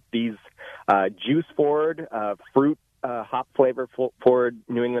with these juice forward, fruit hop flavor forward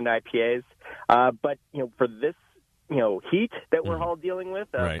New England IPAs. But for this heat that we're all dealing with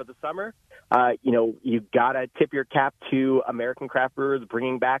for the summer, you gotta tip your cap to American craft brewers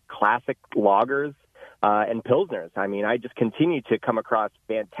bringing back classic lagers and pilsners. I mean, I just continue to come across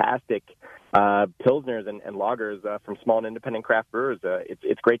fantastic pilsners and lagers from small and independent craft brewers.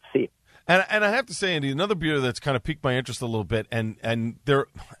 It's great to see. And I have to say, Andy, another beer that's kind of piqued my interest a little bit, and they're,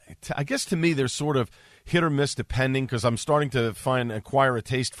 I guess to me, they're sort of hit or miss depending, because I'm starting to acquire a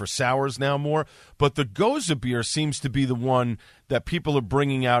taste for sours now more. But the Goza beer seems to be the one that people are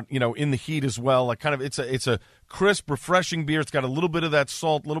bringing out, in the heat as well. Like it's a crisp, refreshing beer. It's got a little bit of that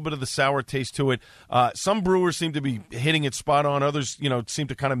salt, a little bit of the sour taste to it. Some brewers seem to be hitting it spot on. Others, seem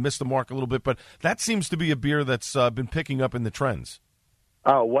to kind of miss the mark a little bit. But that seems to be a beer that's been picking up in the trends.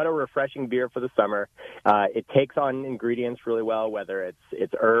 Oh, what a refreshing beer for the summer. It takes on ingredients really well, whether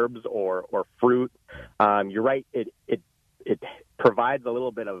it's herbs or fruit. You're right. It provides a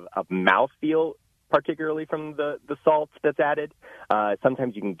little bit of mouthfeel, particularly from the salt that's added.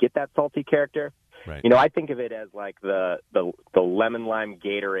 Sometimes you can get that salty character. Right. I think of it as like the lemon lime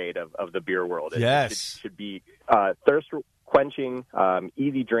Gatorade of the beer world. Yes. It should be thirst quenching,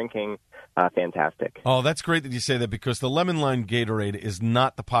 easy drinking, fantastic. Oh, that's great that you say that, because the lemon lime Gatorade is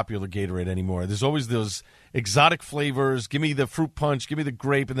not the popular Gatorade anymore. There's always those exotic flavors. Give me the fruit punch, give me the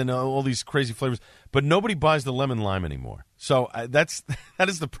grape, and then all these crazy flavors. But nobody buys the lemon lime anymore. So that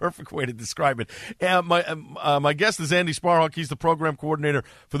is the perfect way to describe it. My guest is Andy Sparhawk. He's the program coordinator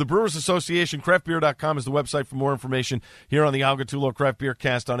for the Brewers Association. Craftbeer.com is the website for more information here on the Algatulo Craft Beer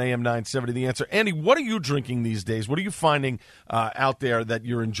Cast on AM 970 The Answer. Andy, what are you drinking these days? What are you finding out there that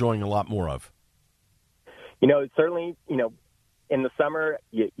you're enjoying a lot more of? Certainly, in the summer,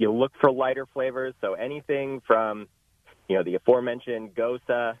 you look for lighter flavors. So anything from, the aforementioned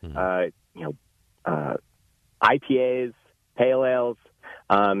Goza, IPAs, pale ales.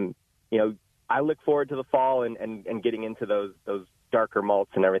 I look forward to the fall and getting into those darker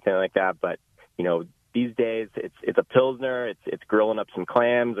malts and everything like that. But these days it's a pilsner. It's grilling up some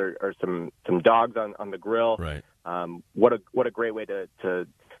clams or some dogs on the grill. Right. What a great way to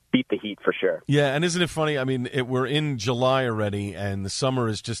beat the heat for sure. Yeah, and isn't it funny? I mean, we're in July already, and the summer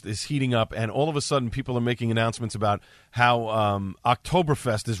is heating up, and all of a sudden people are making announcements about how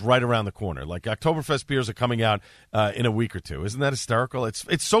Oktoberfest is right around the corner. Like Oktoberfest beers are coming out in a week or two. Isn't that hysterical?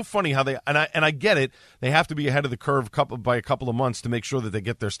 It's so funny how they and I get it. They have to be ahead of the curve by a couple of months to make sure that they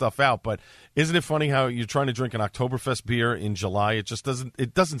get their stuff out. But isn't it funny how you're trying to drink an Oktoberfest beer in July? It just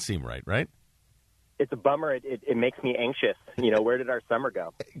doesn't seem right, right? it's a bummer. It makes me anxious. Where did our summer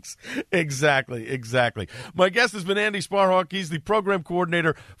go? Exactly. My guest has been Andy Sparhawk. He's the program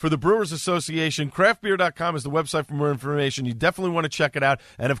coordinator for the Brewers Association. Craftbeer.com is the website for more information. You definitely want to check it out.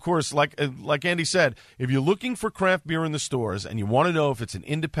 And, of course, like Andy said, if you're looking for craft beer in the stores and you want to know if it's an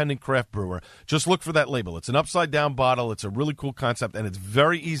independent craft brewer, just look for that label. It's an upside-down bottle. It's a really cool concept, and it's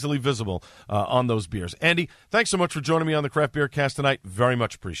very easily visible on those beers. Andy, thanks so much for joining me on the Craft Beer Cast tonight. Very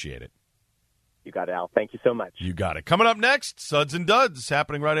much appreciate it. You got it, Al. Thank you so much. You got it. Coming up next, Suds and Duds,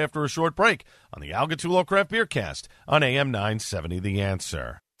 happening right after a short break on the Al Gattullo Craft Beer Cast on AM 970 The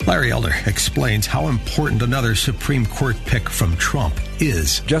Answer. Larry Elder explains how important another Supreme Court pick from Trump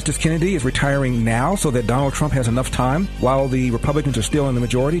is. Justice Kennedy is retiring now so that Donald Trump has enough time while the Republicans are still in the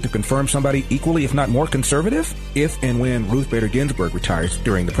majority to confirm somebody equally, if not more conservative, if and when Ruth Bader Ginsburg retires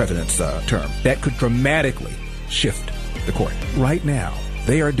during the president's term. That could dramatically shift the court. Right now,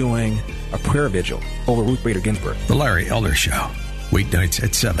 they are doing a prayer vigil over Ruth Bader Ginsburg. The Larry Elder Show, weeknights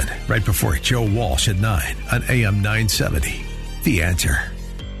at 7, right before Joe Walsh at 9 on AM 970. The Answer.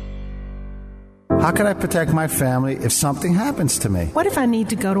 How can I protect my family if something happens to me? What if I need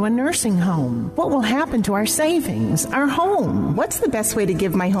to go to a nursing home? What will happen to our savings, our home? What's the best way to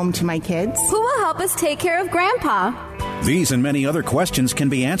give my home to my kids? Who will help us take care of Grandpa? These and many other questions can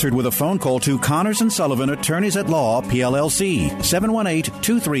be answered with a phone call to Connors & Sullivan, Attorneys at Law, PLLC,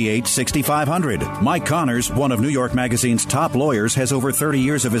 718-238-6500. Mike Connors, one of New York Magazine's top lawyers, has over 30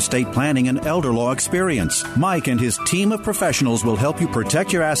 years of estate planning and elder law experience. Mike and his team of professionals will help you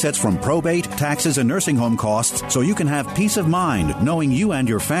protect your assets from probate, taxes, and nursing home costs so you can have peace of mind knowing you and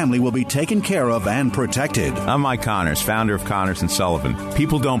your family will be taken care of and protected. I'm Mike Connors, founder of Connors & Sullivan.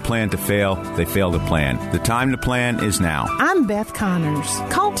 People don't plan to fail, they fail to plan. The time to plan is now. I'm Beth Connors.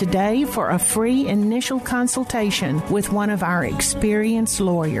 Call today for a free initial consultation with one of our experienced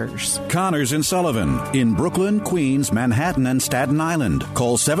lawyers. Connors & Sullivan in Brooklyn, Queens, Manhattan, and Staten Island.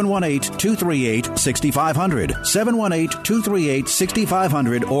 Call 718-238-6500,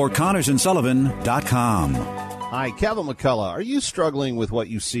 718-238-6500, or ConnorsandSullivan.com. Hi, Kevin McCullough. Are you struggling with what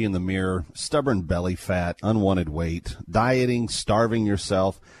you see in the mirror? Stubborn belly fat, unwanted weight, dieting, starving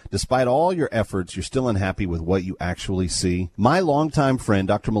yourself? Despite all your efforts, you're still unhappy with what you actually see? My longtime friend,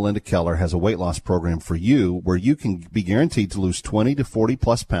 Dr. Melinda Keller, has a weight loss program for you where you can be guaranteed to lose 20 to 40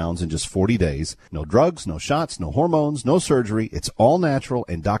 plus pounds in just 40 days. No drugs, no shots, no hormones, no surgery. It's all natural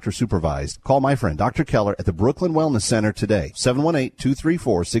and doctor supervised. Call my friend, Dr. Keller, at the Brooklyn Wellness Center today,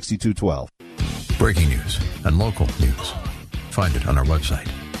 718-234-6212. Breaking news and local news. Find it on our website,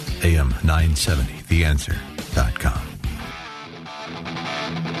 am970theanswer.com.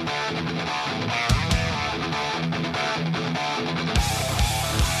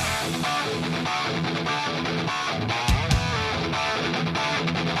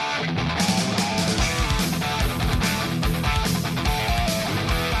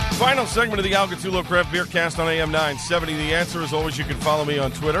 Final segment of the Al Gattullo Craft Beer Cast on AM 970. The Answer, as always, you can follow me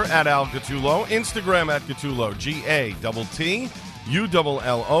on Twitter at Al Gattullo, Instagram at Gattullo,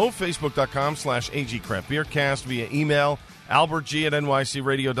 GATTULLO, Facebook.com/AG Craft Beer Cast, via email, AlbertG at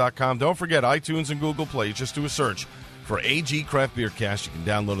NYCRadio.com. Don't forget, iTunes and Google Play. Just do a search for AG Craft Beer Cast. You can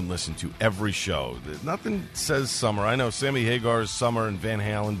download and listen to every show. Nothing says summer. I know Sammy Hagar's Summer and Van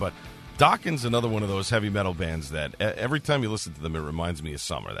Halen, but Dawkins, another one of those heavy metal bands that every time you listen to them, it reminds me of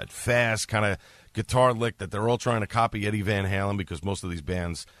Summer. That fast kind of guitar lick that they're all trying to copy Eddie Van Halen, because most of these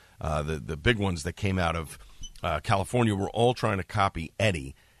bands, the big ones that came out of California, were all trying to copy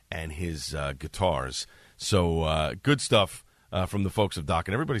Eddie and his guitars. So good stuff from the folks of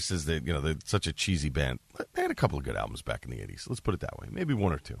Dokken. Everybody says that they're such a cheesy band. They had a couple of good albums back in the 80s. Let's put it that way. Maybe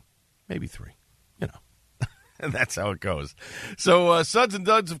one or two, maybe three. And that's how it goes. So Suds and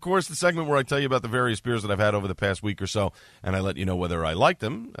Duds, of course, the segment where I tell you about the various beers that I've had over the past week or so, and I let you know whether I like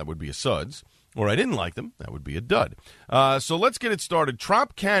them, that would be a Suds, or I didn't like them, that would be a Dud. So let's get it started.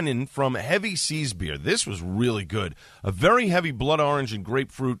 Trop Cannon from Heavy Seas Beer. This was really good. A very heavy blood orange and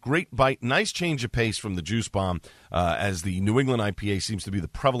grapefruit, great bite, nice change of pace from the Juice Bomb, as the New England IPA seems to be the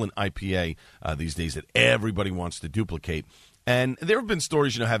prevalent IPA these days that everybody wants to duplicate. And there have been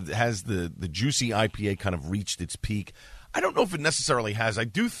stories, has the juicy IPA kind of reached its peak? I don't know if it necessarily has. I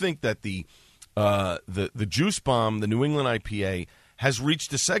do think that the Juice Bomb, the New England IPA, has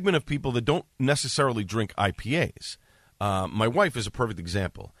reached a segment of people that don't necessarily drink IPAs. My wife is a perfect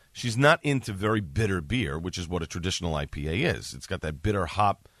example. She's not into very bitter beer, which is what a traditional IPA is. It's got that bitter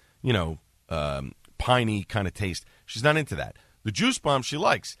hop, piney kind of taste. She's not into that. The Juice Bomb she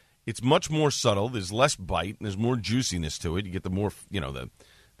likes. It's much more subtle. There's less bite, and there's more juiciness to it. You get the more,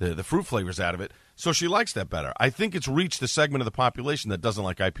 the fruit flavors out of it. So she likes that better. I think it's reached the segment of the population that doesn't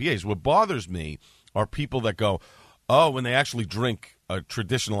like IPAs. What bothers me are people that go, oh, when they actually drink a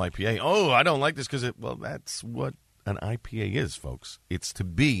traditional IPA, oh, I don't like this because well, that's what an IPA is, folks. It's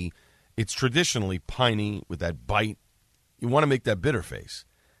traditionally piney with that bite. You want to make that bitter face.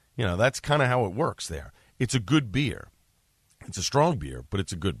 That's kind of how it works there. It's a good beer. It's a strong beer, but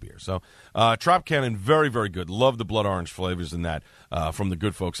it's a good beer. So, Tropicana, very, very good. Love the blood orange flavors in that from the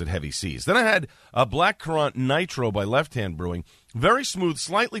good folks at Heavy Seas. Then I had a Black Currant Nitro by Left Hand Brewing. Very smooth,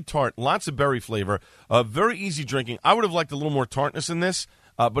 slightly tart, lots of berry flavor. Very easy drinking. I would have liked a little more tartness in this,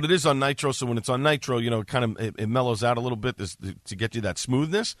 but it is on Nitro, so when it's on Nitro, it mellows out a little bit to get you that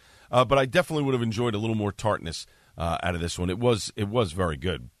smoothness. But I definitely would have enjoyed a little more tartness out of this one. It was very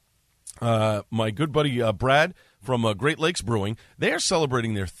good. My good buddy Brad from Great Lakes Brewing, they are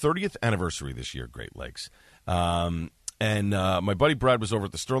celebrating their 30th anniversary this year, Great Lakes. And my buddy Brad was over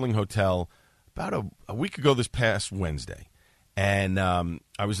at the Sterling Hotel about a week ago this past Wednesday. And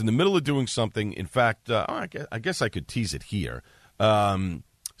I was in the middle of doing something. In fact, I guess I could tease it here.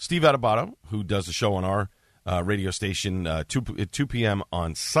 Steve Adubato, who does a show on our radio station at 2 p.m.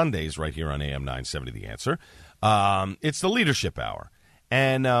 on Sundays right here on AM 970 The Answer. It's the Leadership Hour.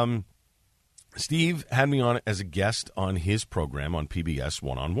 And Steve had me on as a guest on his program on PBS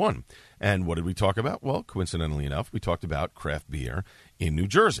One-on-One. And what did we talk about? Well, coincidentally enough, we talked about craft beer in New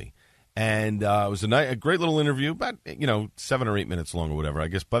Jersey. And it was a great little interview, about 7 or 8 minutes long or whatever. I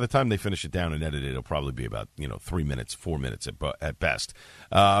guess by the time they finish it down and edit it, it'll probably be about 3 minutes, 4 minutes at best.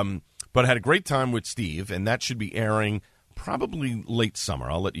 But I had a great time with Steve, and that should be airing probably late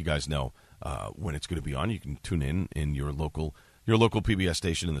summer. I'll let you guys know when it's going to be on. You can tune in your local PBS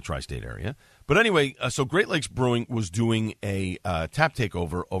station in the tri-state area. But anyway, so Great Lakes Brewing was doing a tap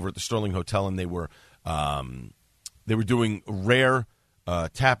takeover over at the Sterling Hotel, and they were doing rare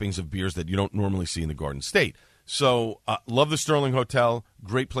tappings of beers that you don't normally see in the Garden State. So love the Sterling Hotel,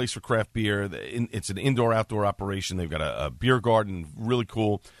 great place for craft beer. It's an indoor-outdoor operation. They've got a beer garden, really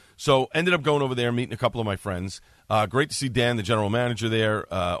cool. So ended up going over there, meeting a couple of my friends. Great to see Dan, the general manager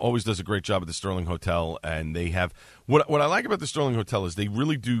there. Always does a great job at the Sterling Hotel. And they have what I like about the Sterling Hotel is they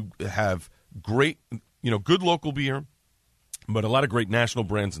really do have great, good local beer, but a lot of great national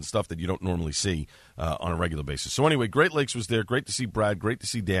brands and stuff that you don't normally see on a regular basis. So anyway, Great Lakes was there. Great to see Brad. Great to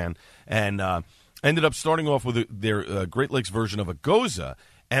see Dan. And ended up starting off with their Great Lakes version of a Goza.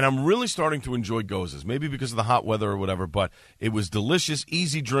 And I'm really starting to enjoy Gozas, maybe because of the hot weather or whatever, but it was delicious,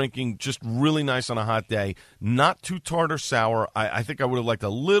 easy drinking, just really nice on a hot day. Not too tart or sour. I think I would have liked a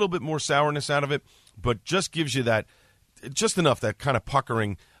little bit more sourness out of it, but just gives you that, just enough, that kind of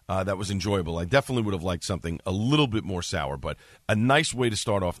puckering that was enjoyable. I definitely would have liked something a little bit more sour, but a nice way to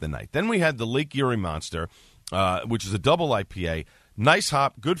start off the night. Then we had the Lake Erie Monster, which is a double IPA. Nice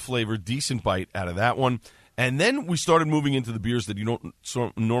hop, good flavor, decent bite out of that one. And then we started moving into the beers that you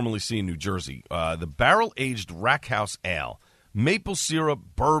don't normally see in New Jersey. The barrel-aged Rack House Ale. Maple syrup,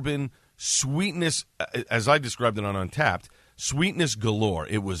 bourbon, sweetness, as I described it on Untapped, sweetness galore.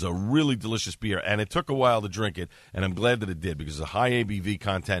 It was a really delicious beer, and it took a while to drink it, and I'm glad that it did because of high ABV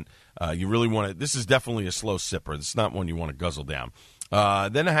content. You really want to – this is definitely a slow sipper. It's not one you want to guzzle down.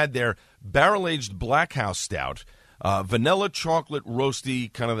 Then I had their barrel-aged Black House Stout. Vanilla, chocolate,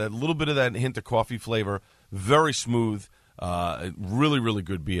 roasty, kind of that little bit of that hint of coffee flavor. Very smooth, really, really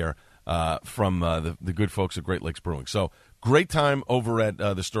good beer from the good folks at Great Lakes Brewing. So great time over at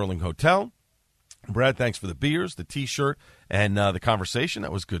the Sterling Hotel. Brad, thanks for the beers, the T-shirt, and the conversation.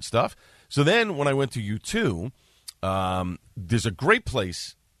 That was good stuff. So then when I went to U2, there's a great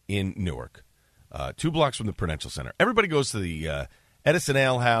place in Newark, 2 blocks from the Prudential Center. Everybody goes to the Edison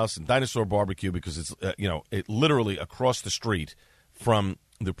Ale House and Dinosaur Barbecue because it's it literally across the street from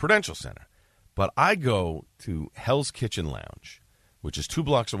the Prudential Center. But I go to Hell's Kitchen Lounge, which is 2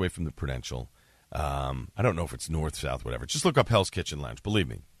 blocks away from the Prudential. I don't know if it's north, south, whatever. Just look up Hell's Kitchen Lounge. Believe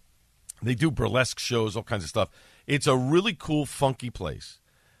me. They do burlesque shows, all kinds of stuff. It's a really cool, funky place.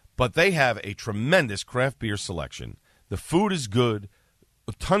 But they have a tremendous craft beer selection. The food is good.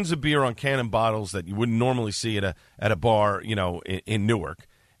 Tons of beer on cannon bottles that you wouldn't normally see at a bar, in Newark.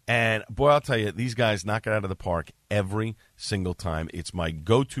 And, boy, I'll tell you, these guys knock it out of the park every single time. It's my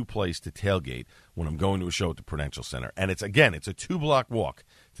go-to place to tailgate when I'm going to a show at the Prudential Center. And it's a 2-block walk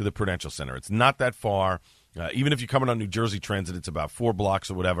to the Prudential Center. It's not that far. Even if you're coming on New Jersey Transit, it's about 4 blocks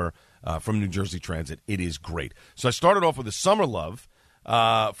or whatever from New Jersey Transit. It is great. So I started off with a Summer Love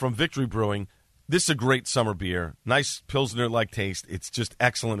from Victory Brewing. This is a great summer beer. Nice Pilsner-like taste. It's just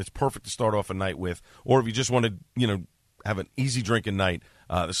excellent. It's perfect to start off a night with. Or if you just want to, have an easy drinking night,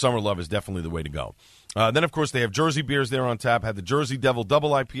 the Summer Love is definitely the way to go. Then, of course, they have Jersey beers there on tap. Had the Jersey Devil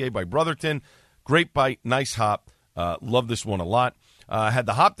Double IPA by Brotherton. Great bite, nice hop. Love this one a lot. Had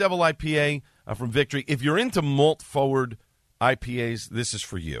the Hop Devil IPA from Victory. If you're into malt-forward IPAs, this is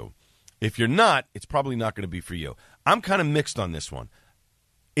for you. If you're not, it's probably not going to be for you. I'm kind of mixed on this one.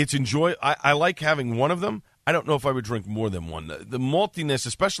 It's I like having one of them. I don't know if I would drink more than one. The maltiness,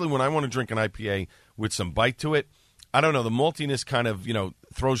 especially when I want to drink an IPA with some bite to it, I don't know. The maltiness kind of,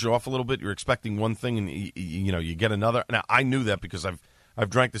 throws you off a little bit. You're expecting one thing and, you get another. Now, I knew that because I've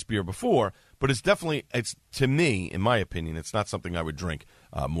drank this beer before, but it's to me, in my opinion, it's not something I would drink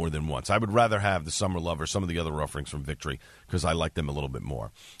more than once. I would rather have the Summer Love or some of the other offerings from Victory because I like them a little bit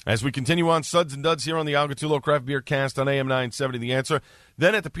more. As we continue on, Suds and Duds here on the Algatulo Craft Beer Cast on AM 970, The Answer.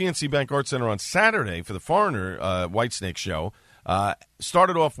 Then at the PNC Bank Arts Center on Saturday for the Foreigner Whitesnake Show.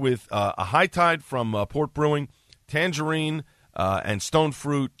 Started off with a High Tide from Port Brewing, Tangerine, and Stone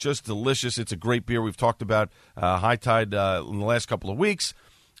Fruit, just delicious. It's a great beer. We've talked about High Tide in the last couple of weeks.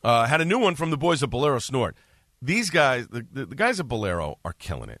 Had a new one from the boys at Bolero Snort. These guys, the guys at Bolero are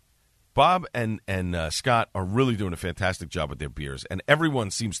killing it. Bob and Scott are really doing a fantastic job with their beers, and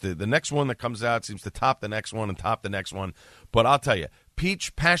everyone seems to, the next one that comes out seems to top the next one and top the next one. But I'll tell you,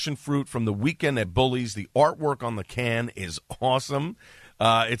 Peach Passion Fruit from the Weekend at Bully's, the artwork on the can is awesome.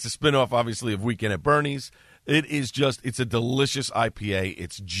 It's a spinoff, obviously, of Weekend at Bernie's. It's a delicious IPA.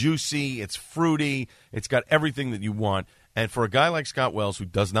 It's juicy. It's fruity. It's got everything that you want. And for a guy like Scott Wells, who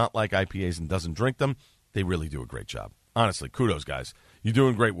does not like IPAs and doesn't drink them, they really do a great job. Honestly, kudos, guys. You're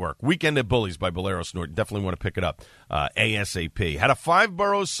doing great work. Weekend at Bullies by Bolero Snort. Definitely want to pick it up ASAP. Had a Five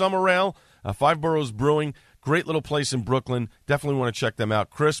Boroughs Summer Ale, Five Boroughs Brewing. Great little place in Brooklyn. Definitely want to check them out.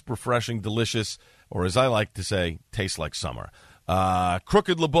 Crisp, refreshing, delicious, or as I like to say, tastes like summer.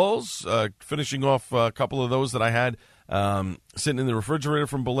 Crooked Le Bulls, finishing off a couple of those that I had sitting in the refrigerator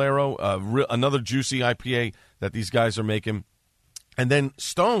from Bolero. Another juicy IPA that these guys are making. And then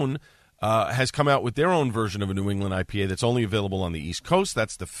Stone has come out with their own version of a New England IPA that's only available on the East Coast.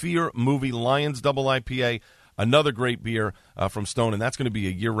 That's the Fear Movie Lions Double IPA. Another great beer from Stone, and that's going to be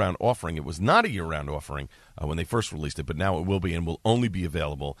a year-round offering. It was not a year-round offering when they first released it, but now it will be and will only be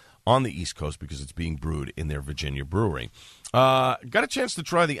available on the East Coast because it's being brewed in their Virginia brewery. Got a chance to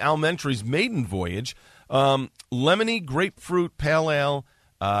try the Almentry's Maiden Voyage. Lemony grapefruit pale ale,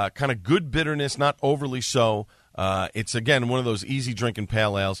 kind of good bitterness, not overly so. It's, again, one of those easy-drinking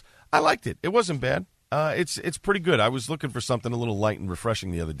pale ales. I liked it. It wasn't bad. It's pretty good. I was looking for something a little light and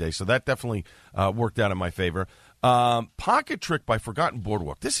refreshing the other day, so that definitely worked out in my favor. Pocket Trick by Forgotten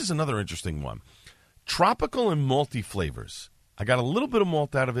Boardwalk. This is another interesting one. Tropical and malty flavors. I got a little bit of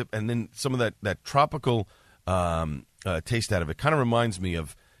malt out of it, and then some of that tropical taste out of it. Kind of reminds me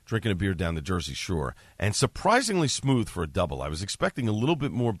of drinking a beer down the Jersey Shore, and surprisingly smooth for a double. I was expecting a little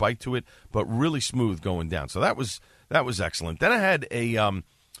bit more bite to it, but really smooth going down. So that was excellent. Then I had a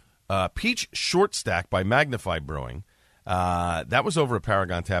Peach Short Stack by Magnify Brewing. That was over at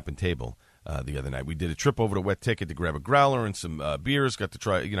Paragon Tap and Table the other night. We did a trip over to Wet Ticket to grab a growler and some beers. Got to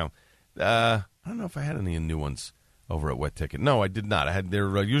try, I don't know if I had any new ones over at Wet Ticket. No, I did not. I had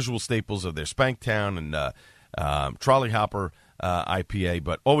their usual staples of their Spanktown and Trolley Hopper IPA,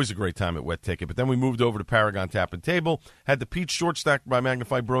 but always a great time at Wet Ticket. But then we moved over to Paragon Tap and Table, had the Peach Short Stack by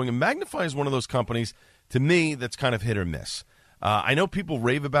Magnify Brewing. And Magnify is one of those companies, to me, that's kind of hit or miss. I know people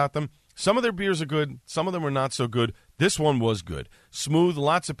rave about them. Some of their beers are good. Some of them are not so good. This one was good. Smooth,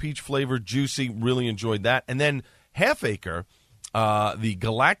 lots of peach flavor, juicy. Really enjoyed that. And then Half Acre, the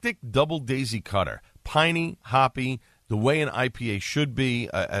Galactic Double Daisy Cutter. Piney, hoppy, the way an IPA should be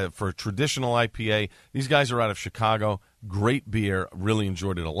for a traditional IPA. These guys are out of Chicago. Great beer. Really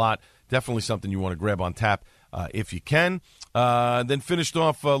enjoyed it a lot. Definitely something you want to grab on tap if you can. Then finished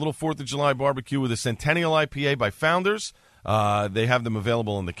off a little 4th of July barbecue with a Centennial IPA by Founders. They have them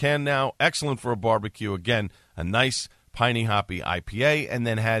available in the can now. Excellent for a barbecue. Again, a nice piney hoppy IPA. And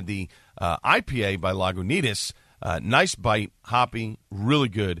then had the IPA by Lagunitas. Nice bite, hoppy, really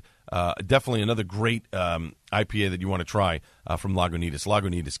good. Definitely another great IPA that you want to try from Lagunitas.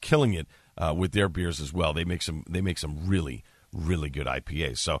 Lagunitas killing it with their beers as well. They make some really, really good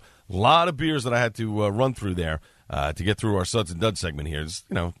IPAs. So a lot of beers that I had to run through there to get through our Suds and Duds segment here. It's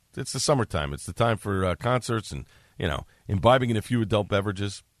the summertime. It's the time for concerts and, imbibing in a few adult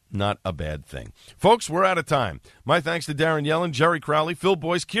beverages. Not a bad thing. Folks, we're out of time. My thanks to Darren Yellen, Jerry Crowley, Phil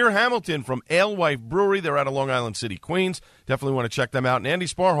Boyce, Keir Hamilton from Alewife Brewery. They're out of Long Island City, Queens. Definitely want to check them out. And Andy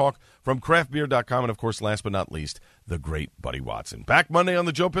Sparhawk from craftbeer.com. And, of course, last but not least, the great Buddy Watson. Back Monday on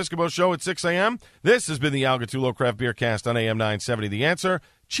the Joe Piscopo Show at 6 a.m. This has been the Algatulo Craft Beer Cast on AM 970. The Answer.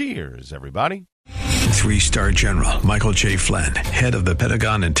 Cheers, everybody. 3-star general Michael J. Flynn, head of the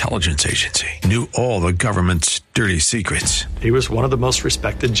Pentagon Intelligence Agency, knew all the government's dirty secrets. He was one of the most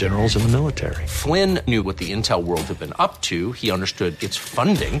respected generals in the military. Flynn knew what the intel world had been up to. He understood its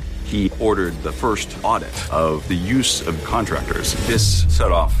funding. He ordered the first audit of the use of contractors. This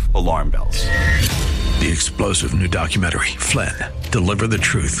set off alarm bells. The explosive new documentary, Flynn, Deliver the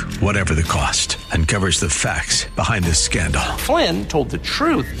Truth, Whatever the Cost, uncovers the facts behind this scandal. Flynn told the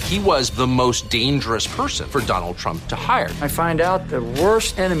truth. He was the most dangerous person for Donald Trump to hire. I find out the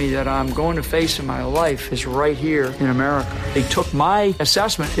worst enemy that I'm going to face in my life is right here in America. They took my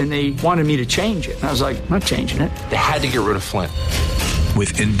assessment and they wanted me to change it. And I was like, I'm not changing it. They had to get rid of Flynn.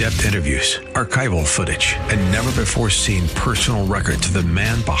 With in-depth interviews, archival footage, and never-before-seen personal records of the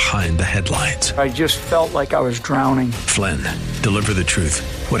man behind the headlines. I just felt like I was drowning. Flynn, Deliver the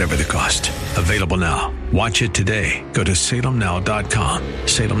Truth, Whatever the Cost. Available now. Watch it today. Go to salemnow.com.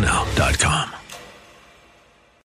 salemnow.com.